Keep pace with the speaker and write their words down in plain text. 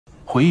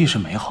回忆是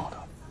美好的，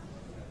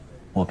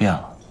我变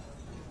了，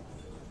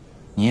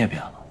你也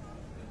变了，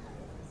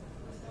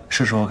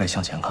是时候该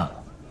向前看了。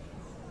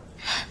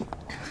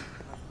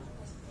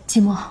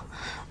季墨，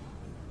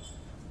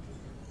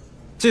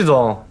季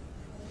总，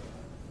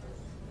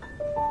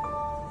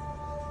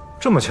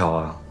这么巧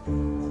啊？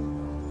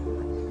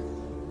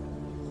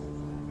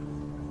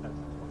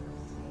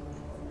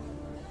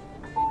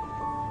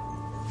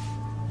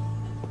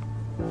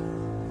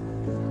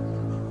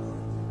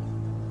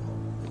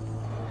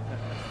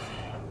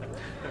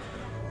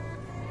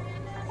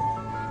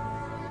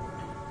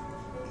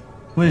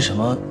为什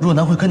么若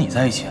男会跟你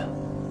在一起？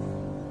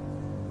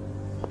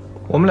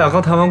我们俩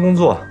刚谈完工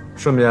作，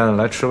顺便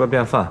来吃个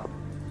便饭，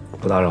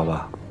不打扰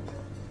吧？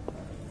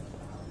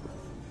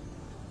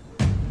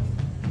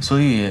所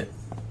以，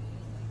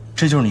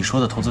这就是你说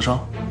的投资商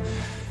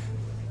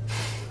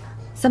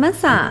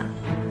？Samantha，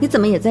 你怎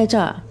么也在这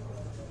儿？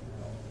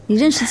你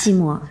认识季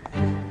墨？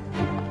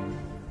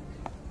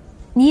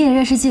你也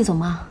认识季总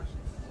吗？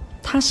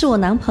他是我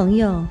男朋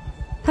友，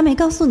他没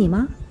告诉你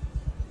吗？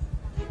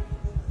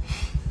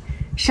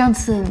上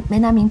次没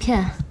拿名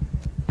片，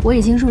我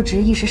已经入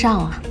职易时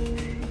尚了。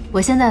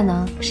我现在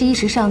呢是易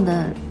时尚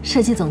的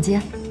设计总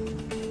监。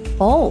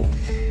哦，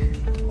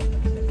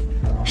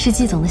是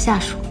季总的下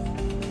属。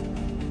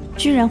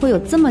居然会有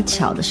这么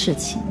巧的事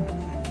情。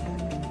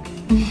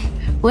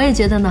我也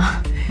觉得呢。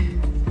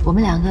我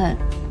们两个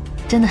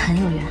真的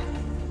很有缘。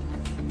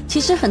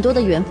其实很多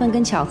的缘分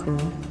跟巧合，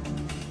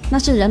那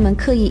是人们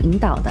刻意引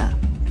导的。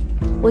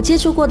我接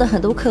触过的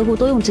很多客户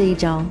都用这一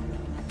招。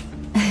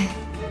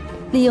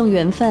利用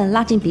缘分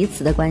拉近彼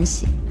此的关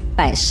系，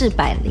百试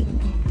百灵。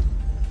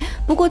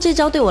不过这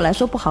招对我来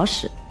说不好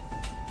使，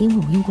因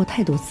为我用过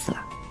太多次了。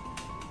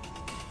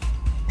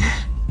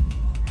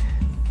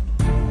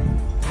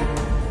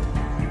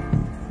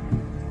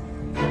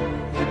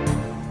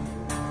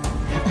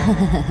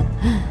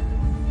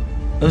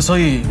所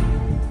以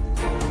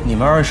你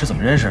们二位是怎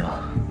么认识的？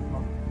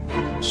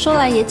说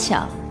来也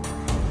巧，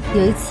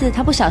有一次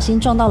他不小心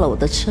撞到了我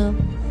的车，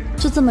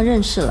就这么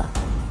认识了。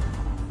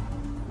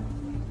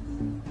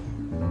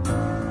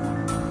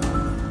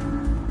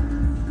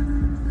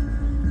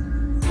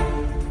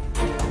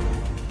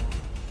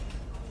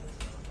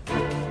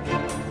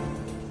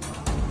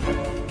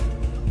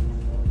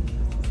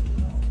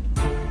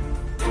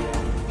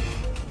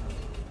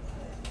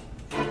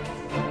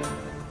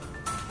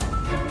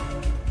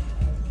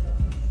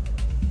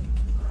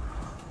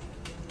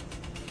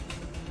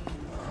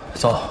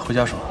走，回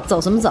家说。走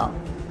什么走？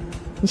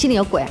你心里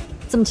有鬼啊？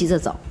这么急着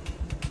走？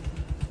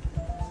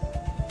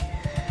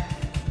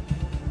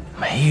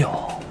没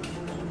有。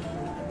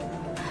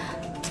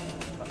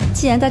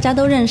既然大家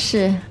都认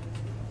识，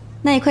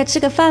那一块吃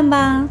个饭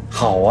吧。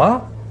好啊。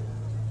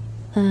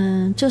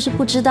就是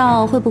不知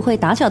道会不会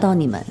打搅到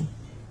你们。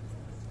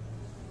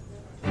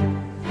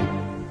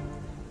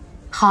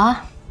好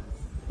啊，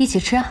一起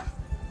吃啊。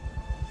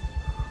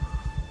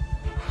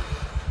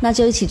那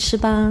就一起吃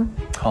吧。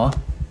好啊。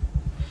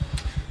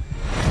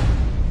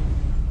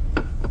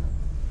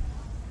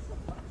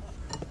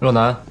若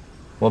男，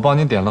我帮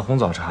你点了红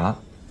枣茶，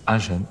安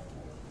神。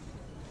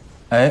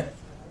哎，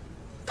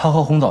他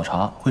喝红枣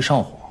茶会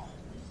上火。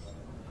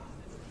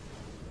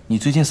你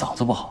最近嗓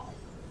子不好，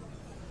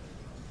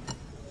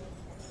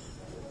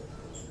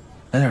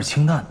来点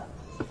清淡的。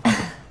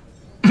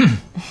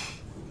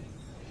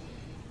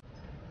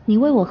你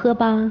喂我喝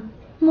吧，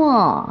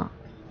莫。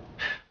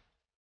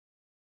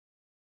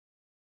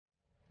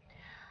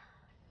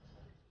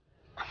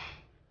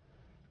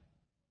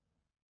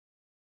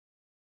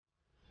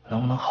能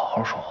不能好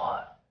好说话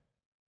呀？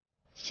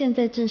现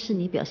在正是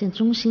你表现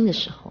忠心的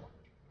时候，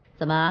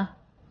怎么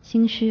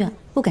心虚啊？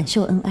不敢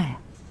秀恩爱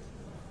啊？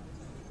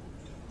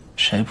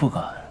谁不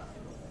敢？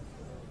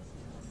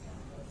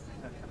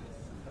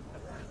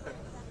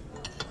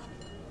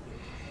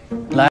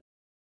来。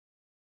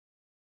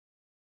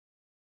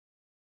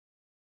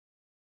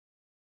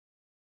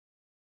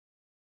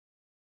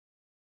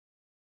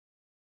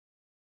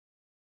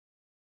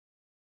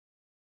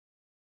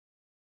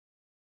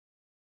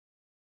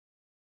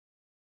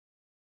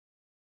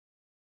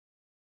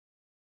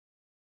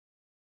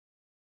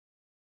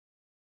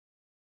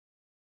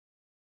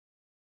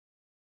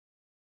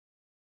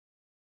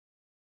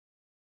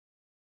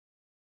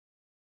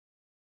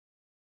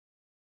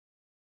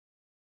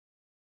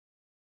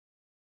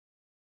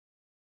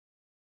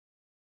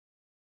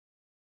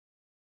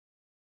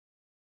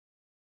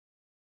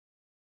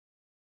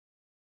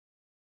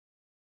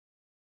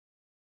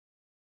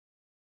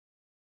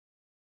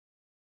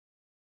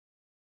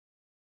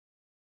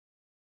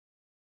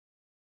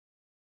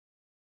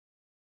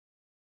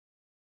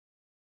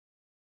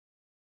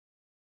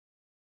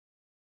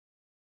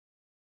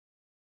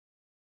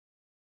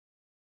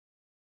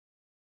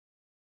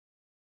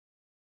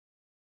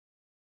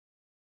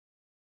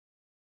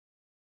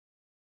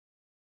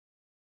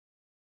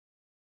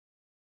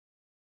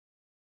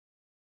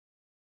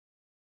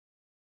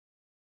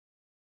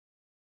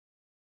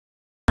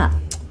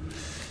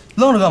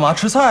愣着干嘛？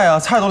吃菜呀！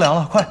菜都凉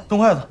了，快动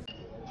筷子。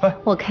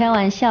我开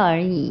玩笑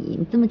而已，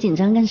你这么紧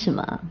张干什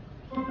么？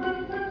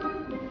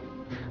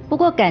不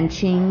过感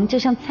情就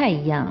像菜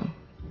一样，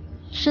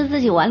吃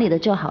自己碗里的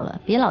就好了，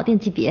别老惦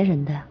记别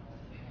人的。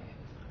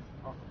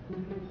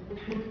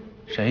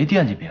谁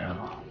惦记别人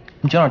了？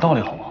你讲点道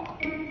理好吗？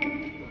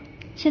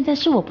现在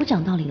是我不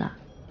讲道理了，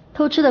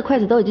偷吃的筷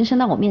子都已经伸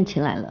到我面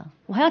前来了，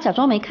我还要假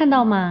装没看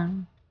到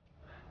吗？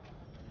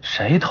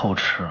谁偷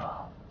吃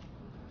了？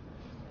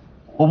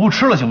我不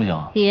吃了行不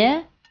行？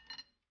别，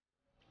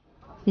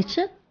你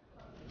吃，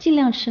尽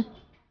量吃，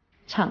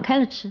敞开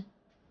了吃。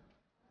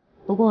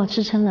不过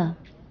吃撑了，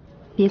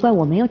别怪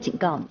我没有警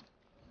告你。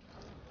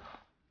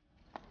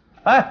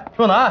哎，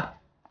若楠，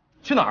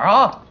去哪儿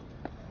啊？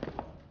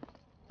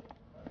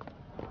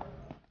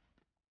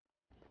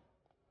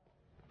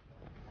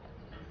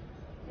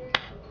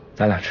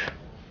咱俩吃。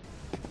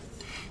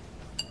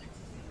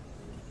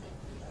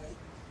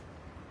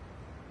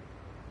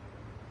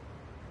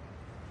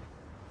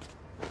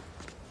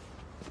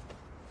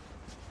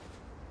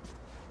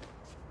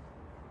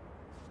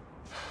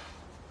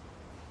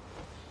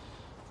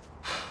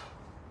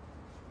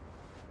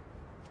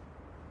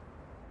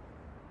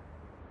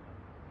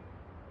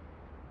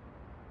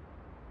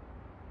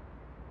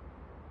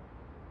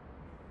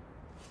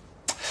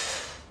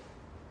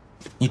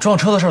你撞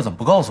车的事怎么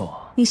不告诉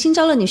我？你新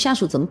招了女下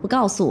属，怎么不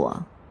告诉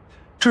我？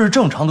这是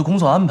正常的工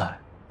作安排。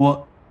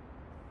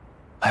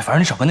反正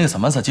你少跟那个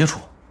Samantha接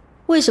触。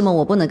为什么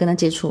我不能跟她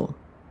接触？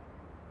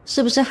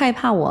是不是害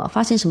怕我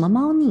发现什么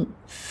猫腻？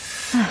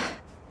唉，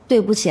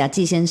对不起啊，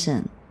季先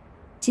生，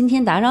今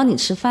天打扰你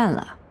吃饭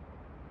了。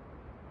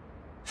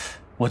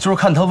我就是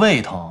看他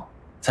胃疼，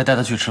才带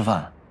他去吃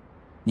饭。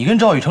你跟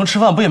赵雨成吃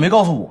饭不也没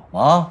告诉我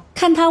吗？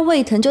看他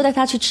胃疼就带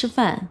他去吃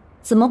饭，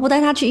怎么不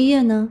带他去医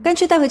院呢？干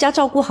脆带回家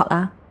照顾好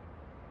啦。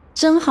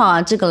真好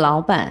啊，这个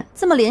老板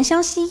这么怜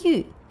香惜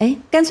玉。哎，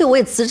干脆我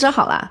也辞职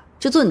好啦，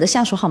就做你的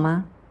下属好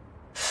吗？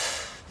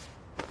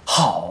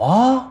好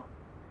啊。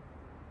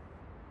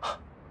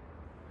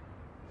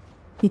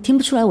你听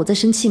不出来我在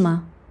生气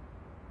吗？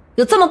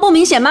有这么不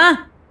明显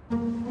吗？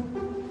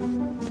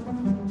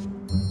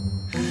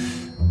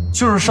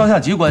就是上下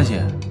级关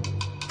系，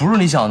不是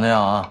你想的那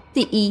样啊。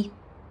第一，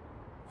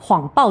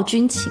谎报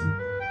军情，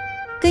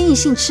跟异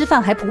性吃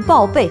饭还不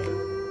报备。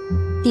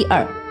第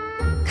二，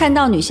看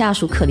到女下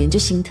属可怜就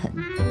心疼，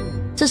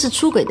这是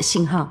出轨的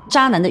信号，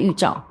渣男的预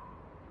兆。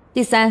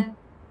第三，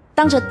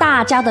当着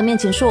大家的面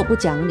前说我不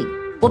讲理，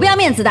我不要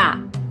面子的，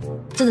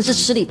真的是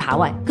吃里扒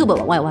外，胳膊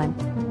往外弯。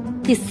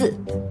第四，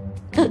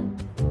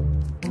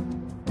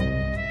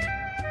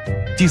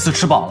第四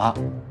吃饱了。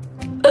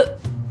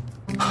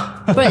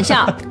不忍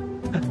笑，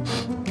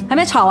还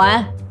没吵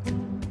完。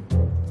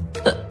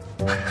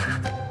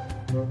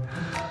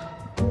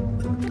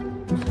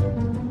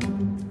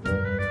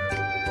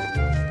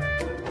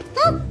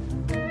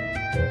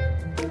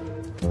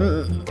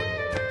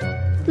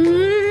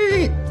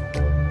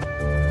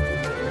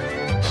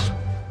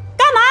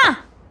干嘛？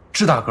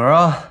治打嗝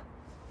啊。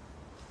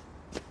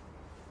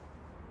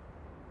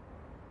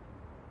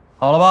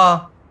好了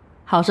吧？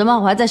好什么？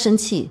我还在生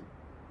气。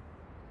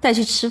带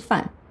去吃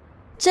饭，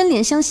真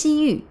怜香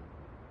惜玉。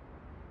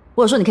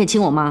我有说你可以亲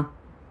我吗？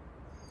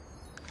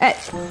哎，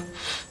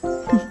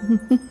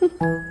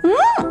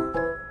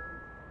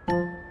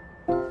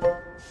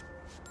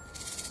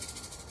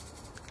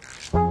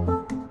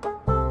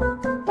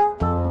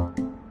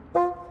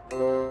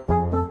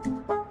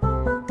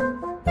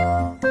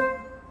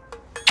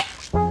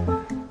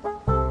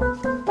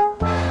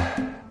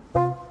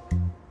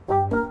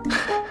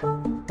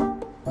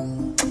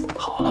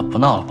好了，不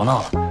闹了，不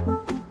闹了。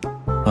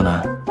若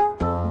楠，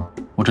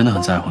我真的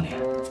很在乎你，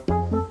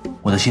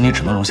我的心里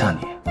只能容下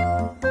你，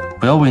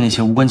不要为那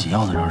些无关紧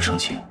要的人而生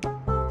气，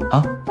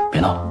啊，别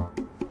闹了。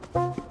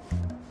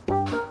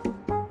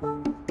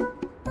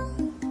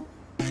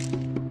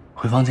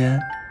回房间，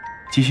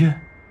继续。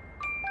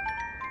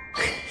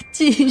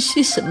继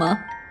续什么？